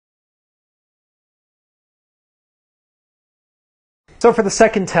So for the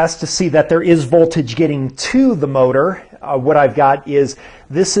second test, to see that there is voltage getting to the motor, what I've got is,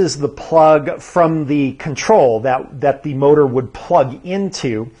 this is the plug from the control that the motor would plug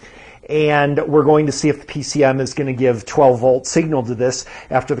into. And we're going to see if the PCM is going to give 12-volt signal to this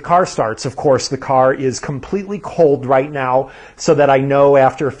after the car starts. Of course, the car is completely cold right now, so that I know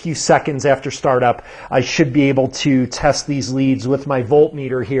after a few seconds after startup, I should be able to test these leads with my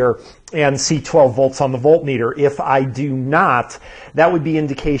voltmeter here and see 12 volts on the voltmeter. If I do not, that would be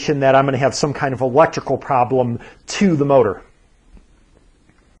indication that I'm going to have some kind of electrical problem to the motor.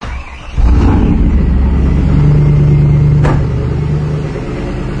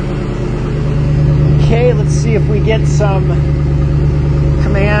 Okay, let's see if we get some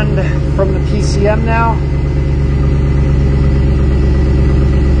command from the PCM now.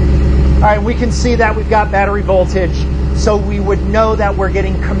 All right, we can see that we've got battery voltage, so we would know that we're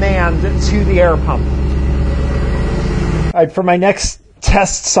getting command to the air pump. All right, for my next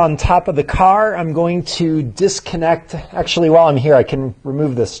tests on top of the car, I'm going to disconnect. Actually, while I'm here, I can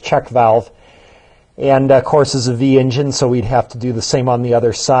remove this check valve. And of course, it's a V engine, so we'd have to do the same on the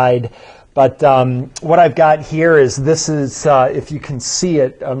other side. But what I've got here is, this is, if you can see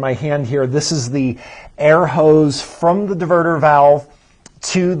it on my hand here, this is the air hose from the diverter valve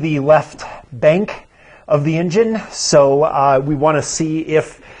to the left bank of the engine. So we want to see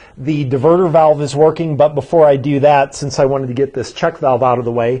if the diverter valve is working. But before I do that, since I wanted to get this check valve out of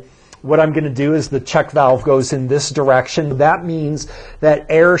the way, what I'm going to do is, the check valve goes in this direction. That means that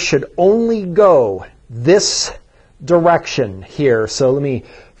air should only go this direction here. So let me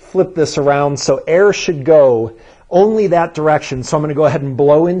flip this around. So air should go only that direction. So I'm going to go ahead and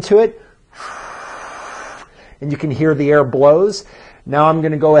blow into it. And you can hear the air blows. Now I'm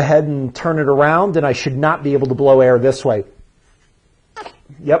going to go ahead and turn it around, and I should not be able to blow air this way.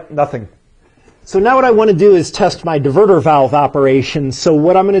 Yep, nothing. So now what I want to do is test my diverter valve operation. So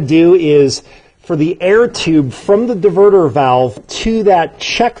what I'm going to do is, for the air tube from the diverter valve to that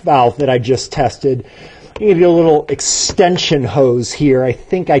check valve that I just tested, I'm going to give you a little extension hose here. I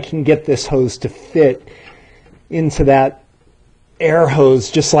think I can get this hose to fit into that air hose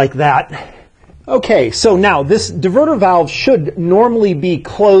just like that. Okay, so now this diverter valve should normally be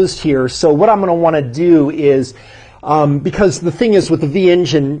closed here. So what I'm going to want to do is, because the thing is with the V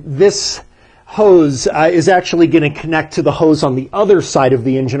engine, this hose is actually going to connect to the hose on the other side of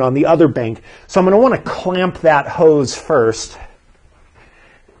the engine, on the other bank. So I'm going to want to clamp that hose first.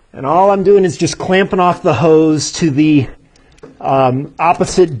 And all I'm doing is just clamping off the hose to the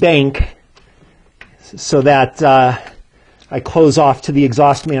opposite bank, so that I close off to the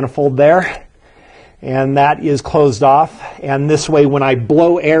exhaust manifold there. And that is closed off. And this way, when I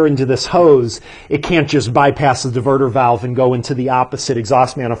blow air into this hose, it can't just bypass the diverter valve and go into the opposite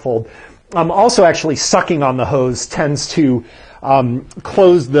exhaust manifold. Also, actually, sucking on the hose tends to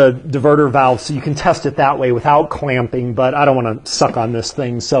close the diverter valve, so you can test it that way without clamping, but I don't want to suck on this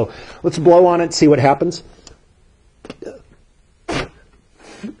thing. So let's blow on it, see what happens.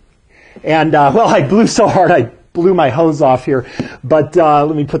 And, well, I blew so hard I blew my hose off here, but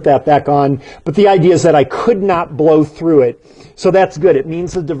let me put that back on. But the idea is that I could not blow through it, so that's good. It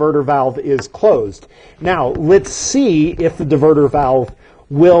means the diverter valve is closed. Now, let's see if the diverter valve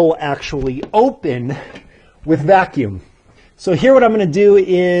will actually open with vacuum. So here what I'm going to do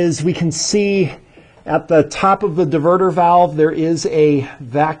is, we can see at the top of the diverter valve there is a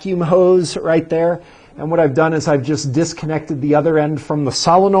vacuum hose right there. And what I've done is I've just disconnected the other end from the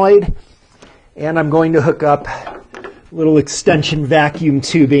solenoid, and I'm going to hook up little extension vacuum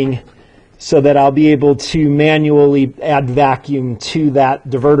tubing so that I'll be able to manually add vacuum to that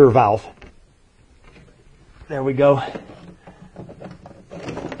diverter valve. There we go.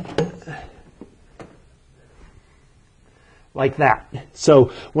 Like that.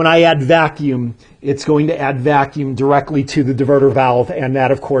 So when I add vacuum, it's going to add vacuum directly to the diverter valve, and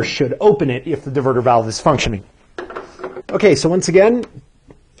that of course should open it if the diverter valve is functioning. Okay, so once again,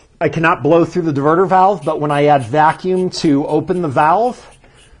 I cannot blow through the diverter valve, but when I add vacuum to open the valve,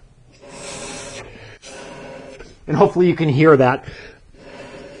 and hopefully you can hear that,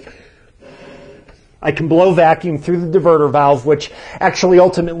 I can blow vacuum through the diverter valve, which actually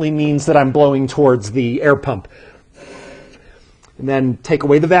ultimately means that I'm blowing towards the air pump. And then take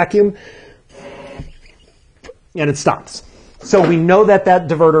away the vacuum, and it stops. So we know that that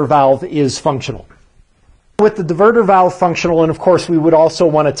diverter valve is functional. With the diverter valve functional, and of course we would also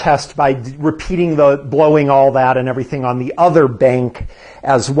want to test by repeating the blowing all that and everything on the other bank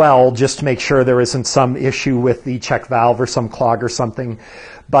as well, just to make sure there isn't some issue with the check valve or some clog or something.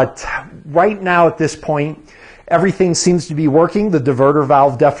 But right now at this point, everything seems to be working. The diverter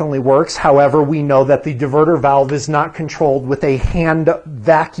valve definitely works. However, we know that the diverter valve is not controlled with a hand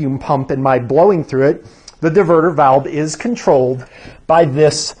vacuum pump and my blowing through it. The diverter valve is controlled by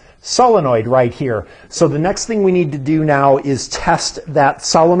this solenoid right here. So the next thing we need to do now is test that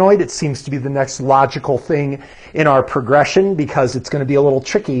solenoid. It seems to be the next logical thing in our progression because it's going to be a little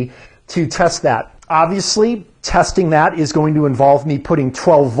tricky to test that. Obviously, testing that is going to involve me putting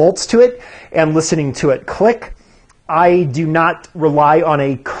 12 volts to it and listening to it click. I do not rely on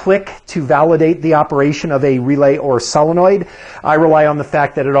a click to validate the operation of a relay or solenoid. I rely on the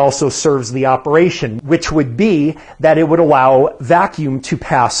fact that it also serves the operation, which would be that it would allow vacuum to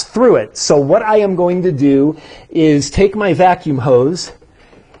pass through it. So what I am going to do is take my vacuum hose,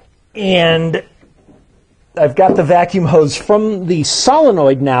 and I've got the vacuum hose from the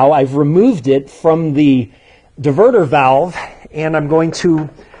solenoid now. I've removed it from the diverter valve, and I'm going to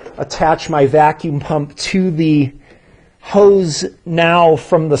attach my vacuum pump to the hose now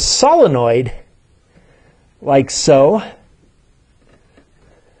from the solenoid, like so.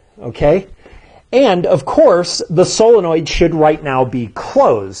 Okay. And of course, the solenoid should right now be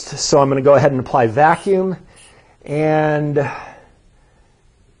closed. So I'm going to go ahead and apply vacuum, and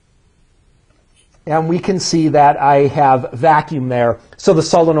we can see that I have vacuum there. So the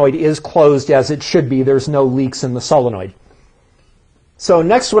solenoid is closed as it should be. There's no leaks in the solenoid. So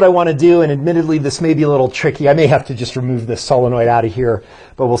next what I want to do, and admittedly this may be a little tricky, I may have to just remove this solenoid out of here,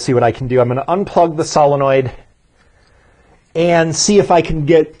 but we'll see what I can do. I'm going to unplug the solenoid and see if I can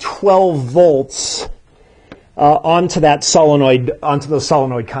get 12 volts onto that solenoid, onto those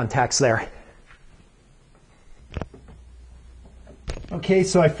solenoid contacts there. Okay,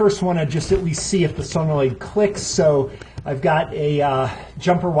 so I first want to just at least see if the solenoid clicks. So I've got a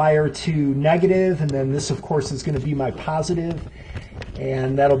jumper wire to negative, and then this of course is going to be my positive,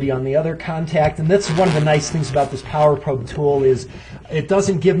 and that'll be on the other contact. And that's one of the nice things about this power probe tool is it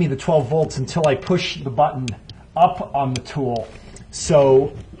doesn't give me the 12 volts until I push the button up on the tool.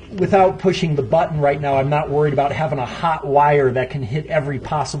 So without pushing the button right now, I'm not worried about having a hot wire that can hit every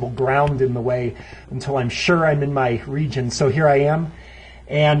possible ground in the way until I'm sure I'm in my region. So here I am,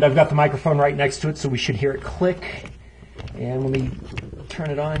 and I've got the microphone right next to it, so we should hear it click. And let me turn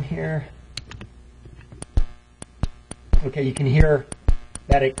it on here. Okay, you can hear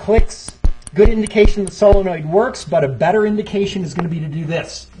that it clicks. Good indication the solenoid works, but a better indication is going to be to do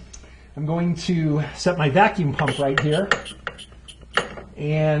this. I'm going to set my vacuum pump right here,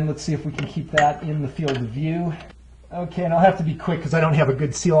 and let's see if we can keep that in the field of view. Okay, and I'll have to be quick because I don't have a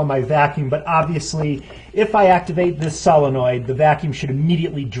good seal on my vacuum, but obviously if I activate this solenoid, the vacuum should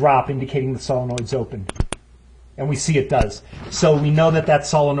immediately drop, indicating the solenoid's open. And we see it does. So we know that that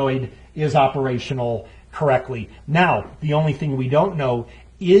solenoid is operational correctly. Now, the only thing we don't know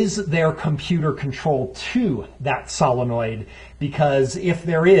is there computer control to that solenoid, because if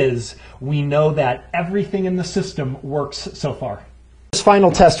there is, we know that everything in the system works so far. This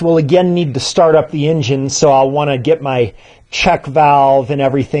final test will again need to start up the engine, so I'll want to get my check valve and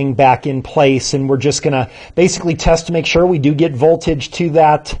everything back in place, and we're just going to basically test to make sure we do get voltage to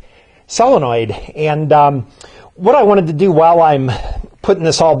that solenoid. And what I wanted to do while I'm putting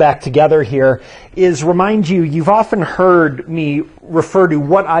this all back together here is remind you, you've often heard me refer to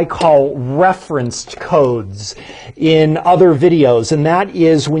what I call referenced codes in other videos, and that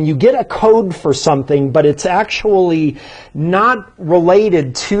is when you get a code for something, but it's actually not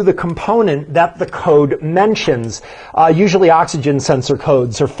related to the component that the code mentions. Usually oxygen sensor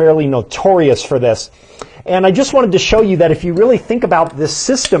codes are fairly notorious for this. And I just wanted to show you that if you really think about this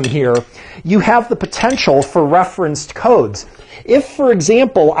system here, you have the potential for referenced codes. If, for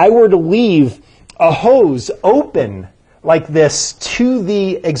example, I were to leave a hose open like this to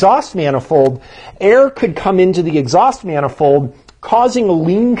the exhaust manifold, air could come into the exhaust manifold, causing a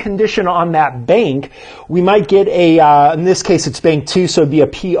lean condition on that bank. We might get a, in this case it's bank 2, so it'd be a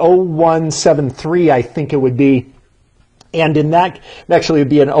P0173, I think it would be. And in that, actually it would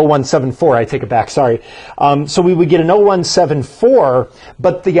be an 0174, I take it back, sorry. So we would get an 0174,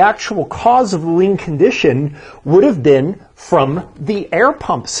 but the actual cause of the lean condition would have been from the air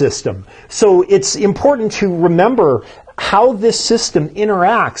pump system. So it's important to remember how this system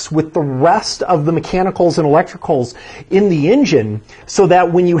interacts with the rest of the mechanicals and electricals in the engine, so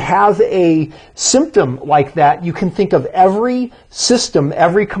that when you have a symptom like that, you can think of every system,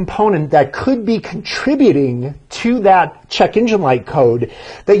 every component that could be contributing to that check engine light code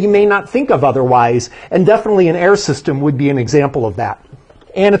that you may not think of otherwise, and definitely an air system would be an example of that.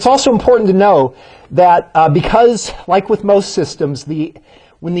 And it's also important to know that because, like with most systems,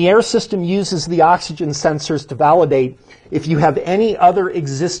 When the air system uses the oxygen sensors to validate, if you have any other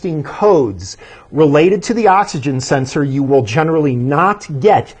existing codes related to the oxygen sensor, you will generally not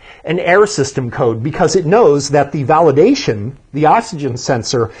get an air system code because it knows that the validation, the oxygen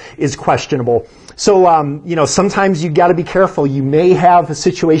sensor, is questionable. So, sometimes you got to be careful. You may have a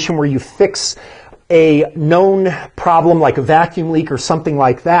situation where you fix a known problem like a vacuum leak or something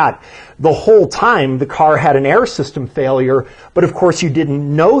like that. The whole time the car had an air system failure, but of course you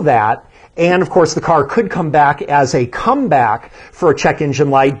didn't know that. And of course the car could come back as a comeback for a check engine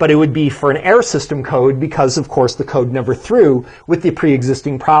light, but it would be for an air system code because of course the code never threw with the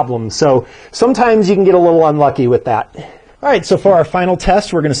pre-existing problem. So sometimes you can get a little unlucky with that. All right, so for our final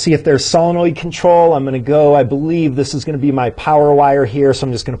test, we're going to see if there's solenoid control. I'm going to go, I believe this is going to be my power wire here, so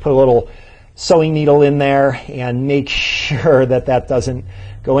I'm just going to put a little sewing needle in there and make sure that that doesn't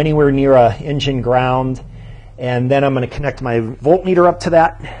go anywhere near a engine ground. And then I'm going to connect my voltmeter up to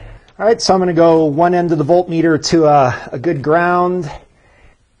that. All right, so I'm going to go one end of the voltmeter to a good ground.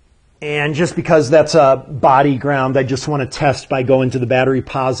 And just because that's a body ground, I just want to test by going to the battery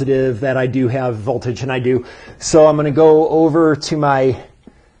positive that I do have voltage, and I do. So I'm going to go over to my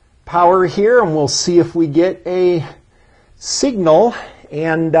power here, and we'll see if we get a signal.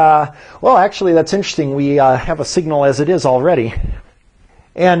 And, well, actually, that's interesting. We have a signal as it is already.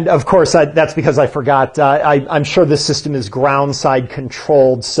 And, of course, that's because I forgot. I'm sure this system is ground side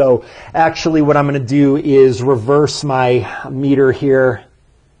controlled. So, actually, what I'm going to do is reverse my meter here.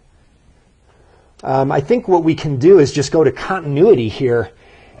 I think what we can do is just go to continuity here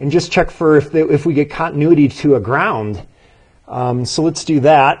and just check for if we get continuity to a ground. So let's do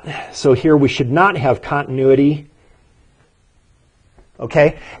that. So here we should not have continuity.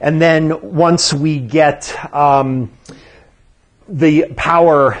 Okay, and then once we get the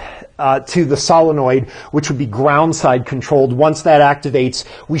power to the solenoid, which would be ground side controlled, once that activates,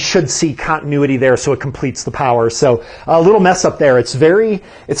 we should see continuity there, so it completes the power. So a little mess up there. It's very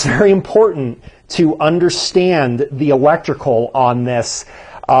important to understand the electrical on this.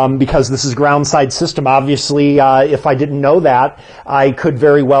 Because this is ground side system. Obviously, if I didn't know that, I could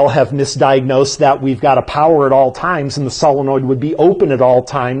very well have misdiagnosed that we've got a power at all times and the solenoid would be open at all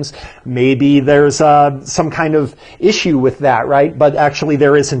times. Maybe there's some kind of issue with that, right? But actually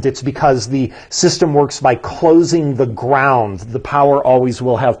there isn't. It's because the system works by closing the ground. The power always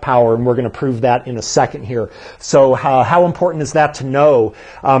will have power, and we're going to prove that in a second here. So how important is that to know?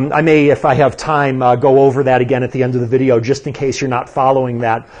 I may, if I have time, go over that again at the end of the video, just in case you're not following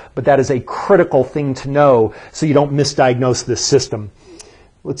that. But that is a critical thing to know so you don't misdiagnose this system.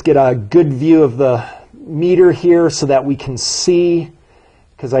 Let's get a good view of the meter here so that we can see,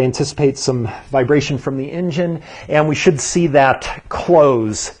 because I anticipate some vibration from the engine, and we should see that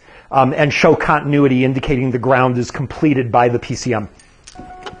close and show continuity, indicating the ground is completed by the PCM.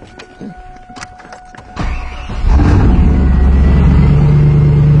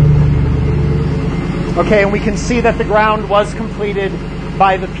 Okay, and we can see that the ground was completed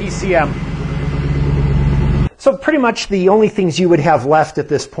by the PCM. So pretty much the only things you would have left at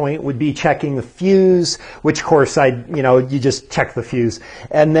this point would be checking the fuse, which of course you just check the fuse.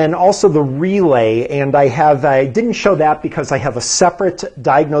 And then also the relay, and I didn't show that because I have a separate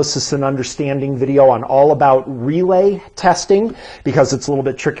diagnosis and understanding video on all about relay testing, because it's a little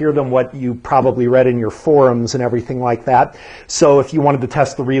bit trickier than what you probably read in your forums and everything like that. So if you wanted to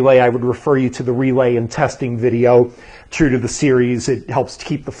test the relay, I would refer you to the relay and testing video. True to the series, it helps to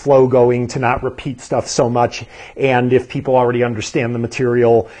keep the flow going, to not repeat stuff so much. And if people already understand the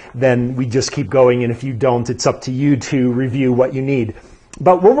material, then we just keep going. And if you don't, it's up to you to review what you need.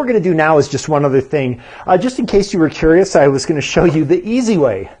 But what we're going to do now is just one other thing. Just in case you were curious, I was going to show you the easy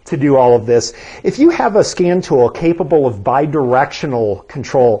way to do all of this. If you have a scan tool capable of bidirectional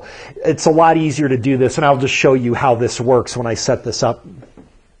control, it's a lot easier to do this. And I'll just show you how this works when I set this up.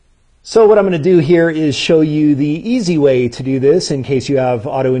 So what I'm going to do here is show you the easy way to do this in case you have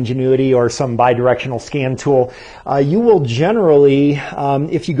Auto Ingenuity or some bidirectional scan tool. You will generally,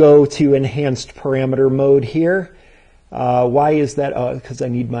 if you go to enhanced parameter mode here, why is that? Because I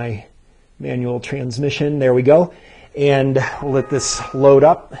need my manual transmission. There we go. And we'll let this load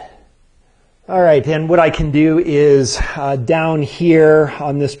up. All right, and what I can do is down here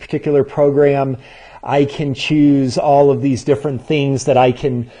on this particular program, I can choose all of these different things that I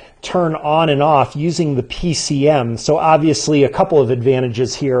can turn on and off using the PCM. So obviously a couple of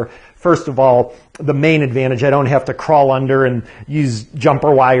advantages here. First of all, the main advantage, I don't have to crawl under and use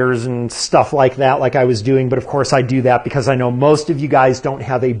jumper wires and stuff like that like I was doing, but of course I do that because I know most of you guys don't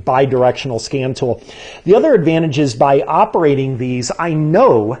have a bidirectional scan tool. The other advantage is by operating these, I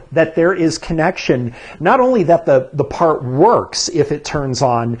know that there is connection, not only that the part works if it turns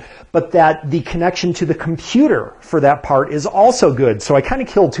on, but that the connection to the computer for that part is also good. So I kind of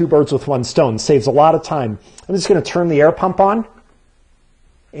killed two birds with one stone, saves a lot of time. I'm just going to turn the air pump on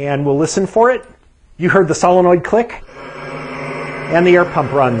and we'll listen for it. You heard the solenoid click and the air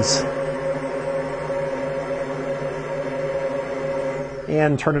pump runs.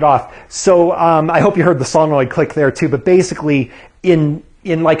 And turn it off. So I hope you heard the solenoid click there too, but basically in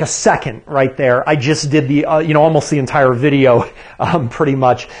like a second right there, I just did the, almost the entire video pretty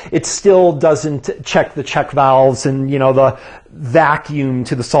much. It still doesn't check the check valves and, the vacuum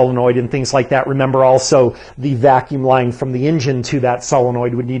to the solenoid and things like that. Remember also the vacuum line from the engine to that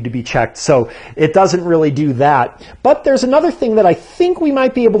solenoid would need to be checked. So it doesn't really do that. But there's another thing that I think we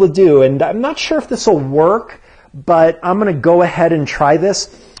might be able to do, and I'm not sure if this will work, but I'm going to go ahead and try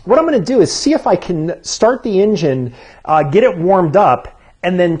this. What I'm going to do is see if I can start the engine, get it warmed up,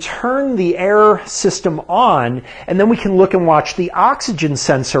 and then turn the air system on, and then we can look and watch the oxygen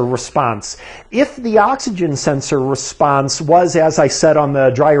sensor response. If the oxygen sensor response was, as I said on the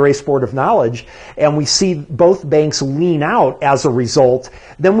dry erase board of knowledge, and we see both banks lean out as a result,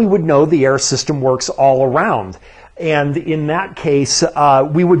 then we would know the air system works all around. And in that case,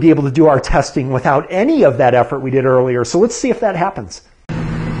 we would be able to do our testing without any of that effort we did earlier. So let's see if that happens.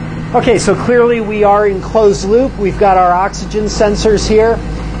 Okay, so clearly we are in closed loop. We've got our oxygen sensors here.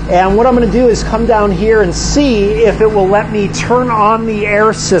 And what I'm going to do is come down here and see if it will let me turn on the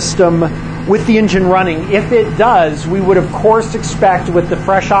air system with the engine running. If it does, we would of course expect with the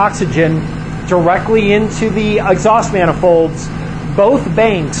fresh oxygen directly into the exhaust manifolds, both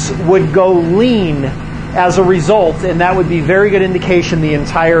banks would go lean as a result, and that would be very good indication the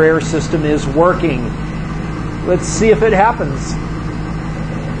entire air system is working. Let's see if it happens.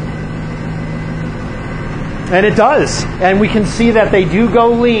 And it does. And we can see that they do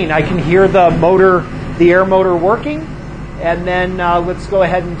go lean. I can hear the motor, the air motor working. And then let's go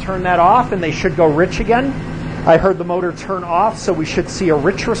ahead and turn that off, and they should go rich again. I heard the motor turn off, so we should see a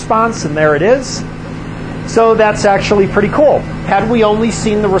rich response, and there it is. So that's actually pretty cool. Had we only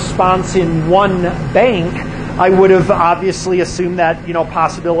seen the response in one bank, I would have obviously assumed that,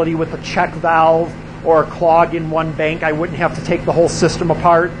 possibility with a check valve or a clog in one bank. I wouldn't have to take the whole system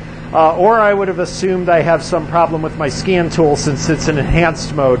apart. Or I would have assumed I have some problem with my scan tool since it's in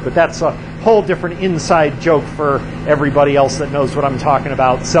enhanced mode, but that's a whole different inside joke for everybody else that knows what I'm talking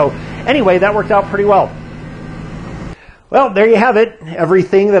about. So anyway, that worked out pretty well. Well, there you have it.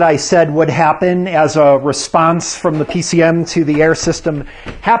 Everything that I said would happen as a response from the PCM to the air system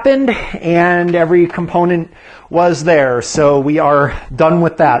happened, and every component was there. So we are done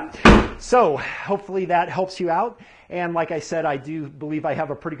with that. So hopefully that helps you out. And like I said, I do believe I have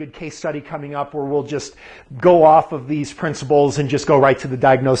a pretty good case study coming up where we'll just go off of these principles and just go right to the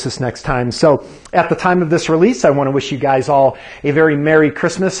diagnosis next time. So at the time of this release, I want to wish you guys all a very Merry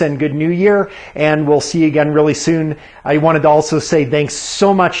Christmas and Good New Year, and we'll see you again really soon. I wanted to also say thanks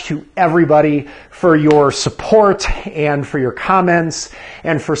so much to everybody for your support and for your comments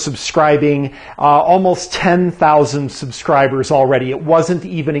and for subscribing. Almost 10,000 subscribers already. It wasn't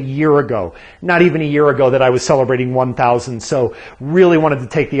even a year ago, not even a year ago, that I was celebrating 1,000. So really wanted to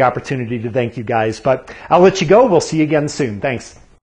take the opportunity to thank you guys. But I'll let you go. We'll see you again soon. Thanks.